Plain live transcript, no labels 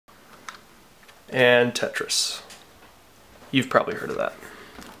and Tetris. You've probably heard of that.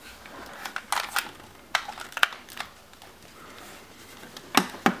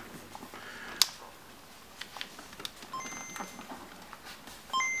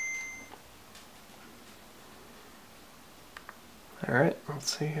 Alright,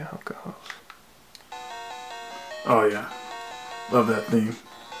 let's see how it goes. Oh yeah, love that theme.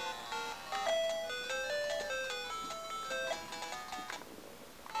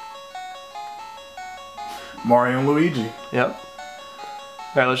 Mario and Luigi. Yep.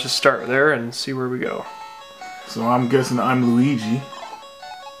 Alright, let's just start there and see where we go. So I'm guessing I'm Luigi.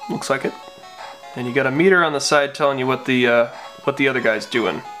 Looks like it. And you got a meter on the side telling you what the other guy's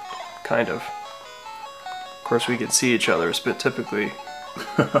doing, kind of. Of course, we can see each other's, but typically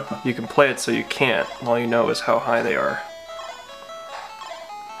you can play it so you can't. All you know is how high they are.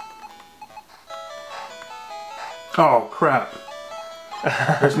 Oh crap!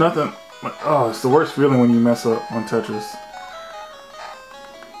 There's nothing. Oh, it's the worst feeling when you mess up on Tetris.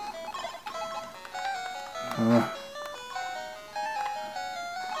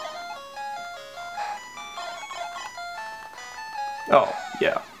 Oh,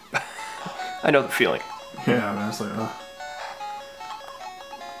 yeah. I know the feeling. Yeah, man, it's like,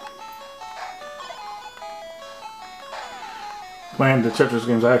 playing the Tetris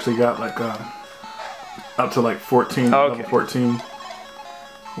games, I actually got like up to like 14, okay. level 14,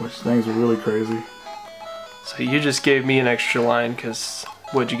 which things were really crazy. So you just gave me an extra line because,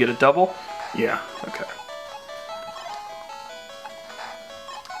 would you get a double? Yeah. Okay.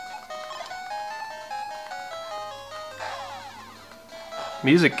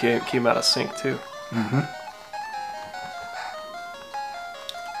 Music came out of sync too. Mm-hmm.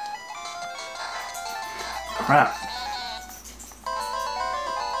 Crap.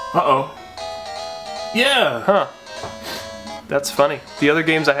 Uh-oh. Yeah! Huh. That's funny. The other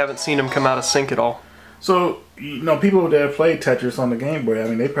games I haven't seen them come out of sync at all. So, you know, people that have played Tetris on the Game Boy, I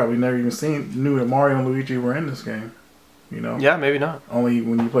mean, they probably never even knew that Mario and Luigi were in this game. You know? Yeah, maybe not. Only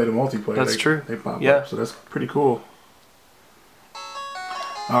when you play the multiplayer. That's true. They pop Yeah. up, so that's pretty cool.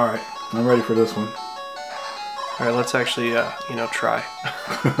 Alright, I'm ready for this one. Alright, let's actually, you know, try.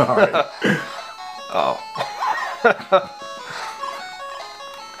 Alright. Oh.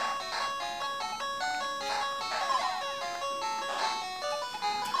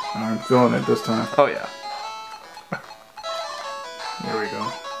 I'm feeling it this time. Oh, yeah. Here we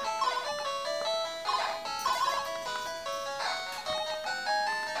go.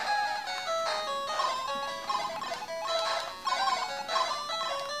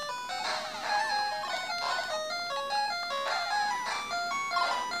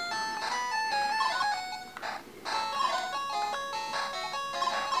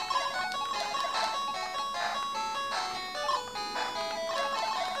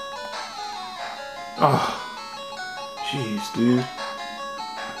 Oh, jeez, dude.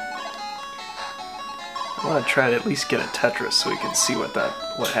 I want to try to at least get a Tetris so we can see what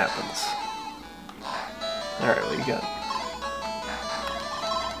happens. Alright, what you got?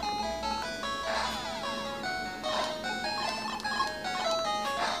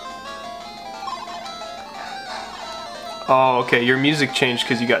 Oh, okay, your music changed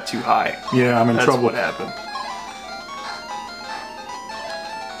because you got too high. Yeah, I'm in trouble. That's what happened.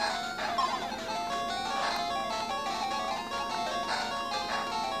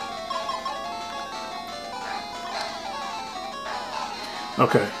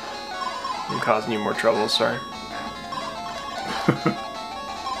 Okay. I'm causing you more trouble, sorry.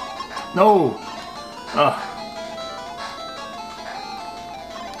 No!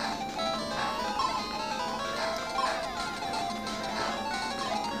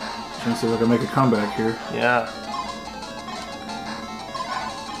 Trying to see if I can make a comeback here. Yeah.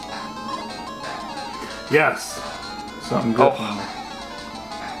 Yes! Something good. Oh.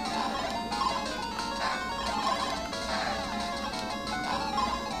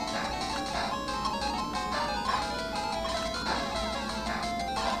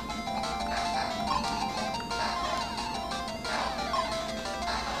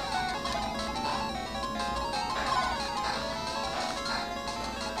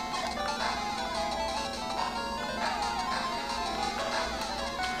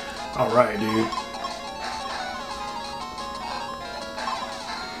 Alright, dude.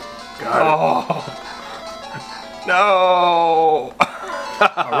 Got it. No!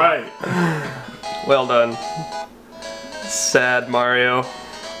 Alright. Well done. Sad Mario.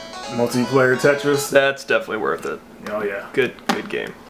 Multiplayer Tetris. That's definitely worth it. Oh yeah. Good game.